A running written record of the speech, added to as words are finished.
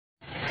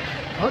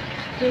Ambo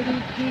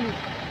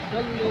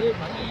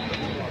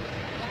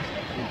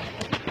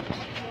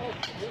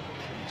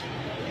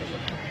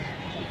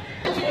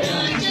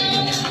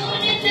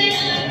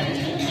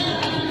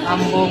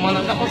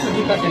mana tak kau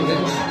sedih kan tu?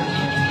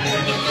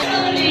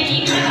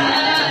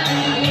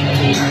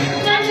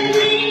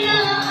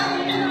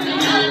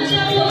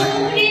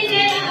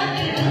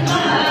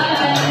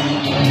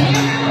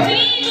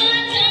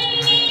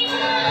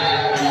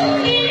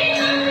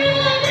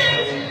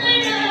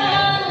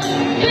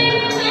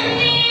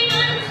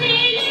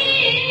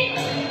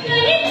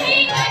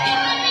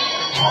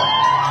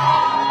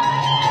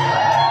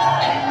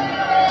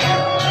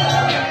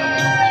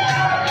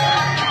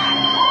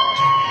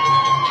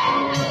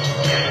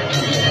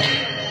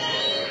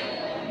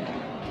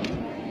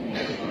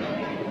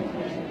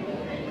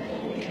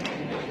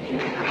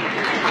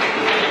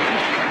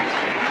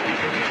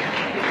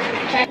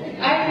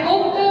 I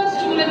hope the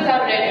students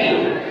are ready.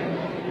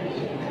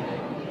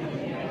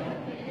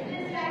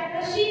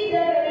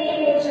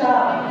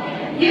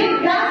 यो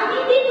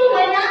राजनीतिको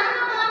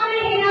मैदानमा मात्र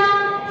होइन,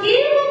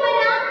 खेलको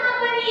मैदानमा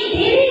पनि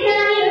धेरै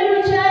नानीहरू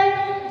छन्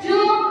जो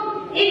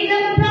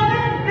एकदम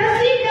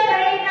प्रसिद्ध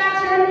भएका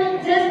छन्,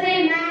 जस्तै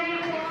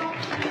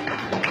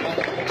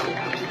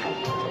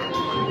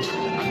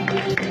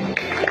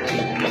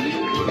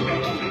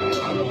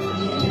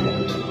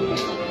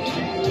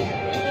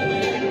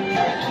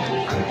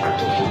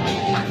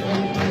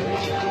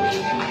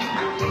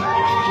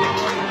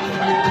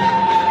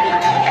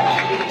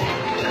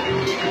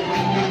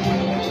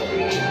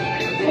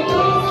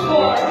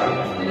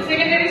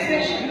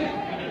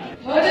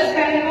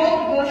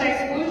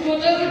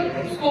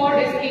Score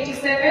is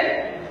 87.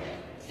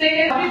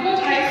 Second, Apricot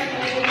High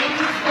School,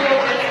 the score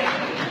is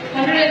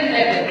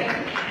 111.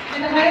 In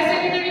the higher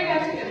secondary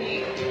category,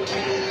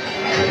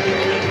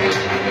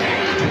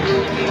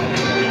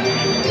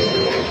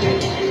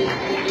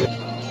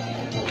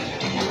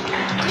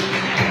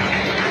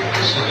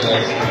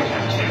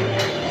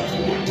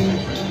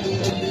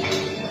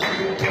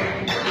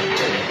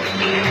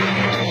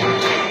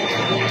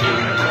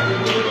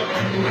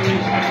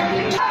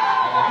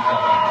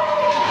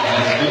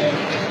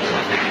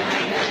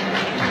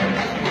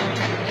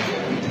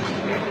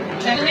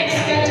 the next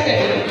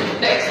category,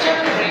 the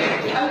external grade,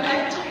 I would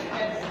like to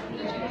request.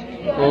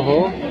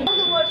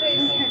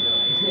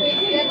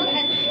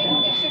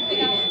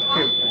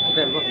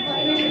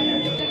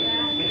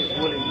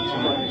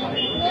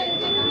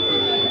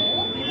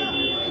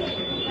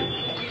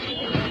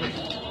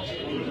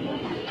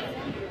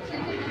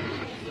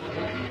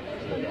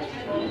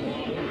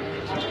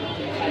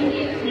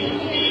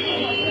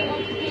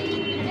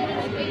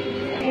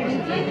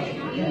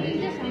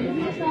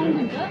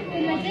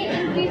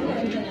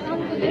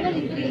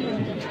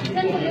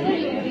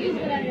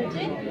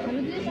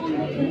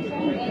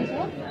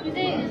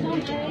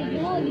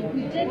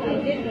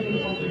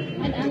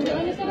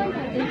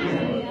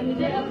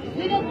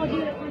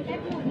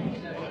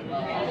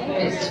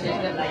 This is the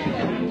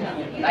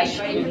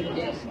Wi-Fi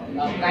is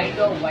kind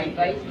of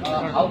Wi-Fi,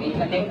 how we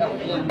connect a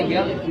phone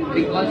here,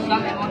 because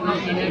some amount of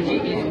energy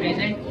is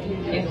present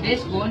in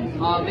this phone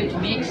which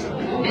makes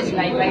this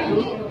Wi-Fi to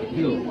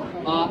glow.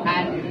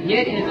 And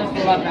here is the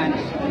solar panel.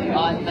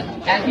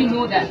 As we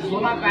know that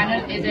solar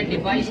panel is a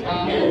device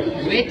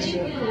which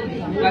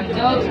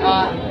conserves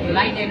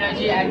light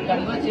energy and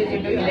converts it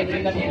into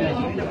electrical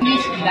energy. If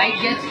this light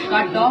gets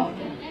cut off,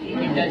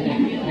 it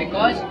doesn't,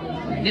 because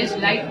this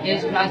light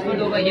is transferred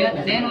over here,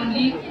 then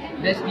only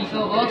the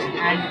speaker works,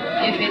 and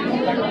if it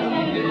is cut off,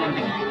 it will not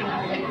work.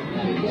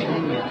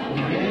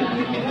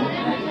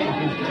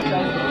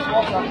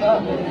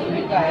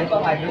 With the help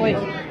of hydrogen.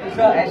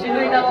 So as you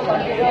know, in our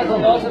country there are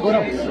lots of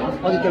cities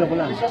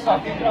which are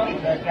suffering from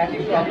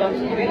traffic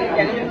problems. Even in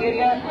Calicut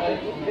area,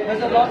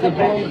 there's a lot of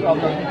traffic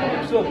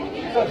problems. So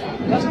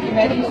just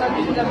imagine, sir,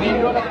 this is the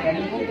main road of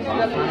Calicut, this is the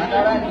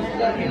Manadara, this is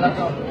the Kela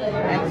Chowk,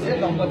 and this is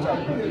Lomba Chowk.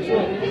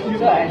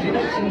 So as you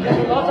know,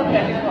 there's lots of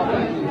traffic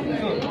problems.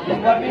 So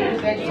what we do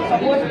is that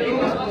suppose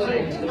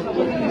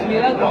this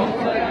Mela ground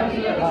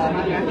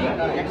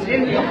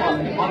accident will occur,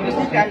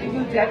 obviously traffic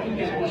will jam in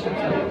this portion.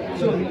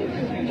 So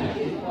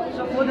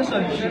for the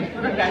solution,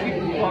 for the traffic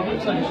problem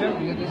solution,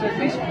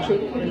 this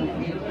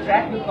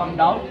track will come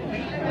down,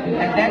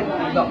 and then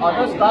the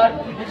auto car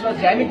which was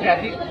jamming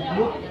traffic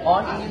move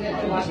on to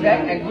this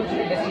track and go to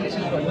the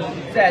destination point.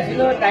 So as you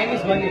know, time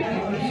is money,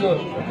 so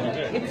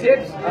it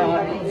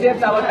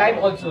saves our time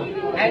also,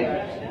 and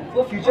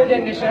for future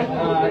generation,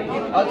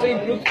 it also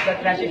improves the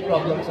traffic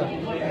problems. So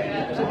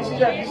this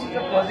is a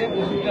project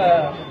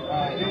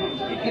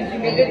it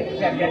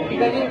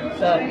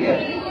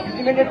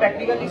implemented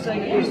practically, so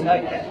it is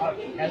helpful.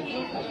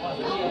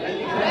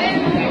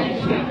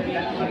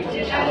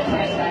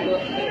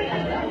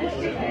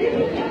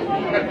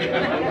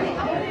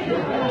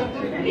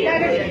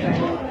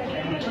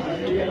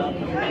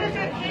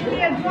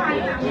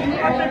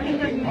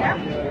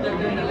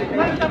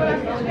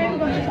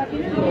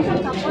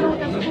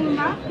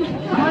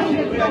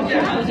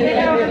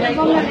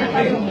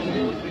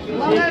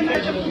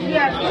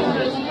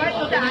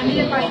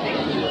 हामीले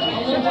पाइदिएको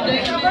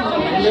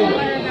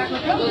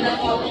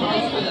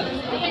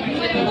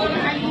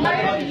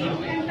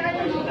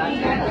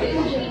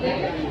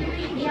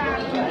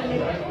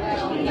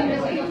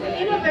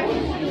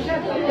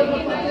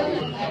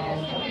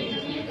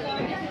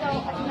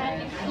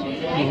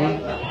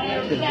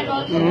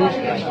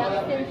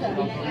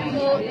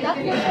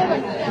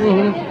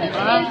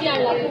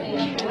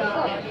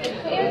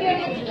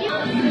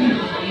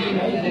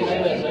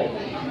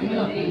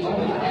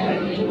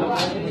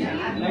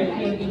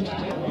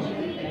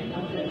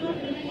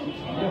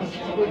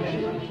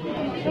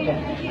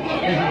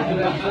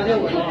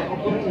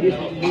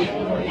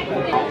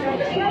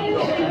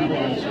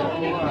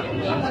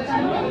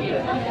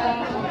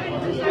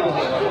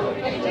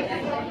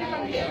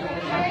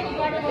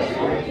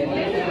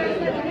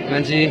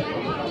Nancy.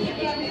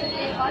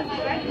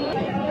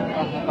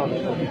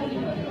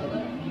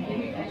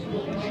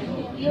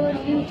 Your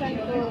future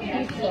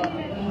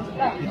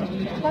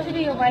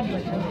possibly your white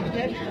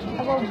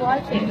about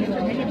balls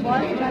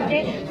balls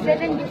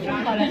 7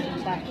 different colors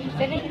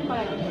 7 different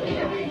colors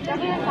जब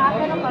ये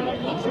 7 color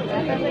mix होता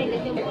है तब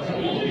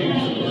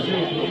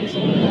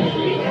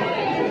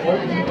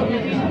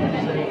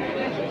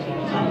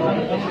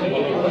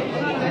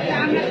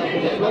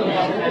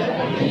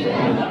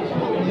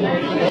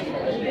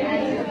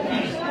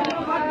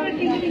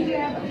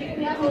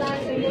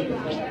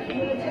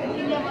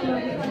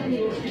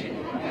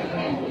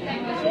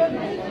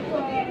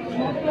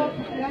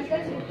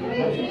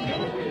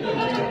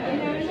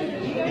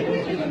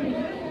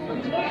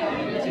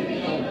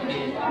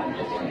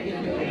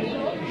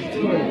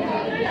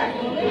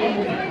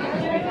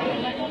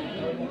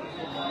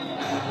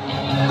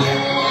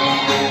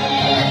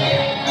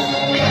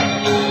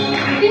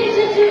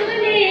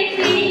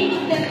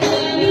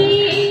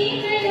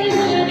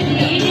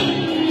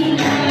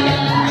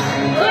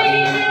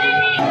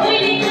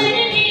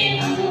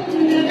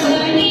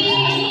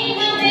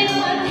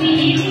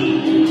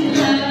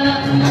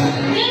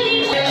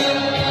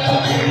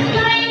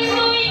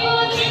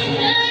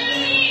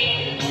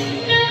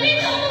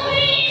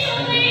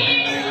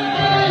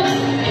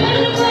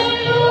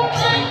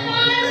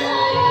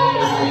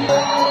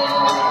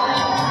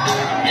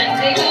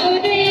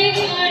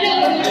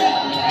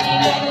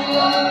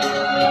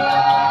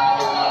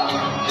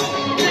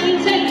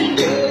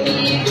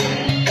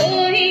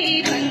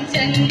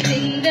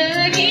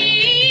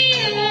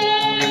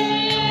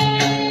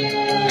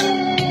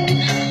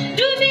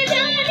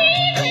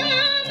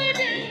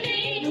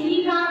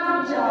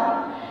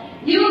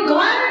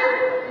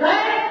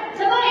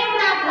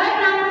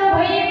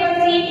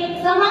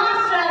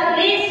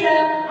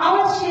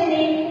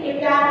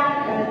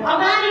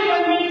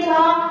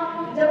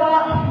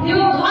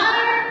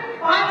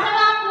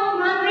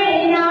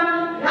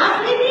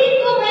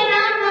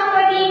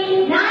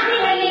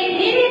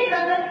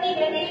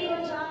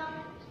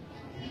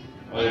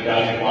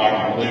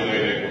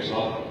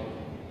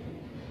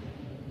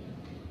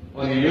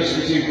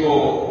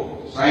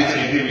science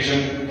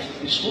exhibition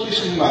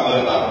स्कुलमा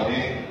गरे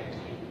तापनि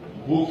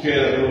book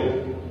फेयरहरू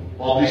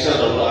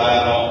पब्लिसरहरू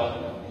आएर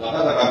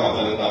जग्गा जग्गामा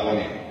गरे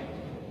तापनि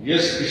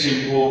यस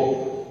किसिमको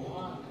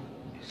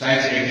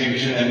साइन्स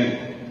एक्जिबिसन अनि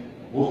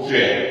बुक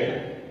फेयर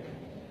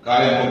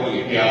कालिम्पोङको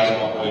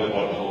इतिहासमा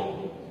पहिलोपल्ट हो।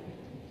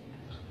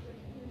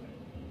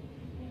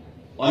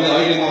 अनि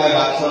अहिले मलाई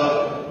लाग्छ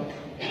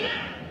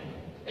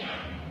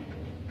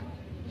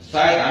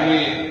सायद हामी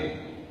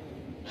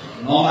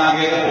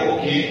नमागेर हो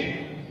कि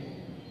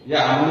या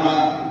हाम्रोमा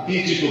ती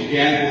चिजको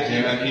ज्ञानको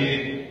थिएन कि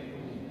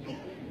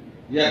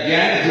या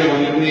ज्ञान थियो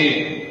भने पनि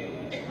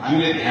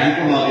हामीले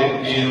ध्यानको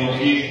नदिएनौँ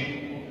कि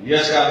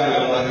यस कारणले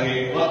गर्दाखेरि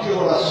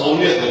कतिवटा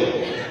सहुलियतहरू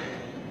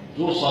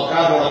जो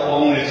सरकारबाट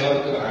पाउनेछ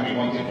त्यो हामी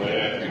वञ्चित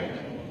भइरहेका थियौँ।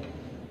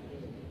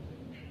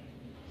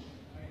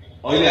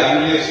 अहिले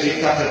हामीले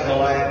शिक्षा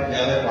क्षेत्रलाई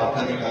ज्यादै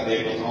प्राथमिकता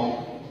दिएको छौँ।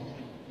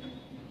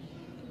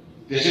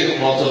 त्यसैको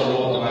फलस्वरूप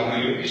हो तपाईँको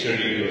यो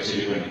स्टडी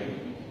युनिभर्सिटी पनि।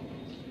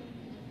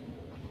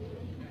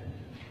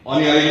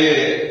 अनि अहिले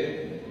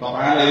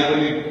तपाईँलाई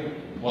पनि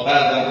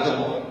बताएर जान्छ।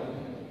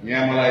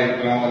 यहाँ मलाई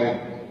गुरुआमाले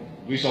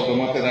 2 शब्द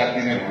मात्रै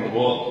राखिदिने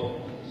भन्नुभयो।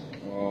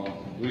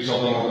 2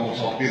 शब्दमा त म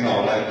सक्दिनँ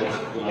होला यो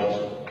कुरा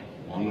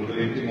भन्नुको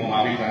निम्ति म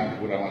माफी चाहन्छु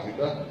गुरुआमासित।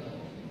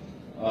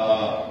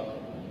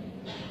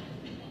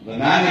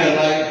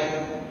 नानीहरूलाई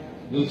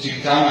जुन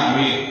शिक्षामा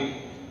हामी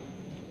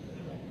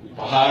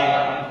पहाड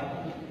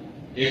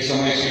एक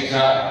समय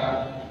शिक्षा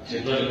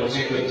क्षेत्रले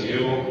प्रसिद्ध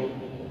थियो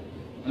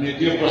अनि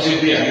त्यो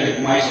प्रसिद्धि हामीले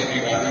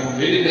गुमाइसकेका थियौँ।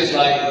 फेरि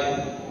त्यसलाई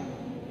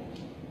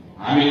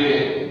हामीले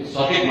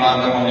सठिक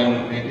मार्गमा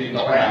ल्याउनको निम्ति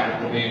तपाईँ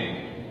हाम्रो पनि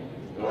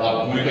एउटा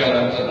भूमिका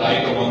रहन्छ,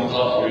 दायित्व बन्छ,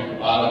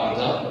 अभिभावक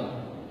हुन्छ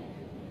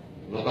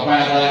र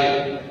तपाईँहरूलाई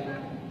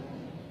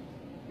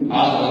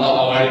आजभन्दा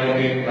अगाडि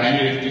पनि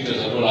प्राइमेरी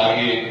टिचर्सहरूको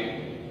लागि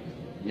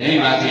यही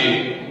माथि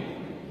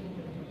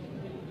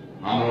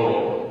हाम्रो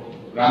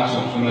ग्राम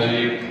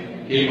संस्कृति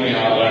केही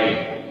महिना अगाडि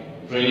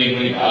ट्रेनिङ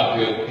पनि भएको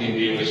थियो 3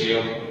 दिवसीय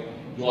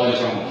जो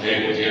अहिलेसम्म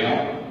भएको थिएन।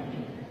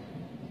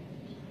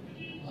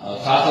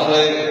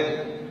 साथसाथै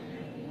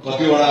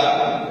कतिवटा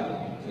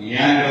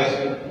यहाँनिर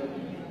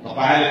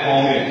तपाईँले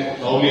पाउने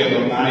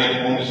सहुलियतहरू, नानीहरूले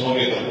पाउने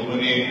सहुलियतहरू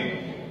पनि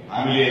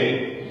हामीले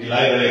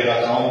दिलाइरहेका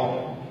छौँ।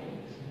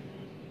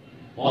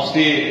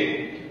 अस्ति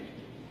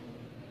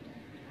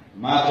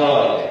मात्र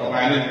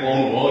तपाईँले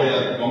पाउनुभयो या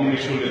गभर्मेन्ट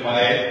स्कुलले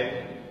पाए,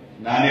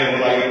 नानीहरूको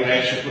लागि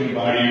ट्र्याक सुट पनि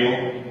बाँडियो।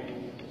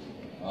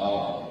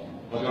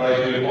 कतिवटा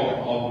स्कुलले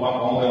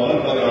पाउँदै होला नि,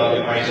 कतिवटाले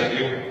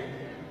पाइसक्यो।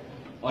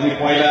 अनि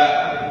पहिला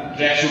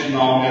ट्र्याक सुट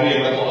नआउने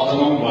यसलाई त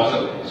अचम्म भएछ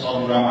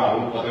सदुरामाहरू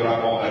कतिवटा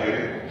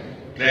पाउँदाखेरि।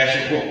 ट्र्याक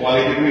सुटको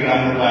क्वालिटी पनि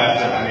राम्रो पाएको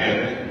छ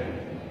नानीहरूले।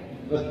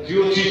 र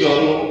त्यो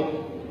चिजहरू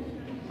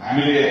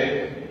हामीले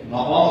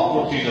नपाउँदो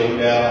चिजहरू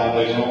ल्याएर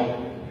आउँदैछौँ।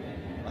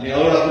 अनि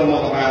एउटा कुरो म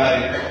तपाईँलाई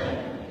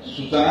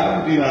सूचना पनि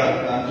दिन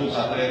चाहन्छु,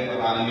 साथै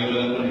तपाईँलाई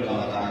निवेदन पनि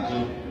गर्न चाहन्छु।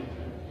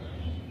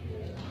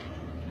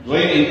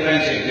 जोइन्ट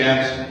इन्ट्रान्स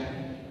एक्जाम्स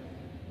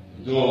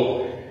जो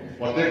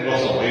प्रत्येक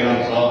वर्ष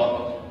भइरहन्छ,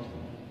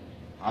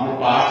 हाम्रो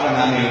पहाडका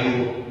नानीहरू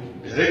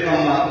धेरै कम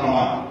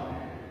मात्रामा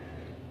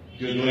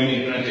त्यो जोइन्ट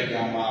इन्ट्रान्स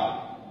एक्जाममा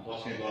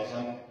बस्ने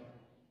गर्छन्।